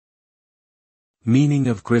Meaning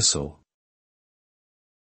of gristle.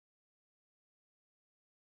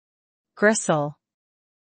 Gristle.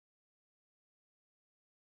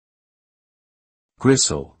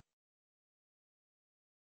 Gristle.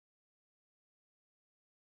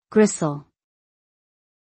 Gristle.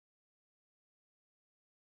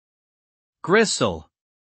 Gristle.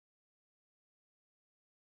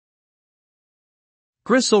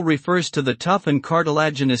 Gristle refers to the tough and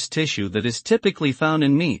cartilaginous tissue that is typically found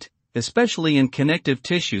in meat, especially in connective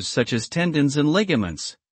tissues such as tendons and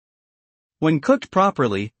ligaments. When cooked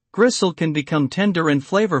properly, gristle can become tender and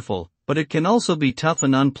flavorful, but it can also be tough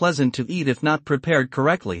and unpleasant to eat if not prepared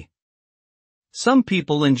correctly. Some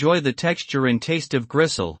people enjoy the texture and taste of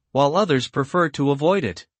gristle, while others prefer to avoid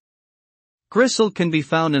it. Gristle can be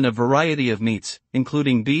found in a variety of meats,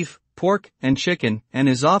 including beef, pork, and chicken, and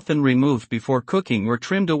is often removed before cooking or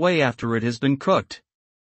trimmed away after it has been cooked.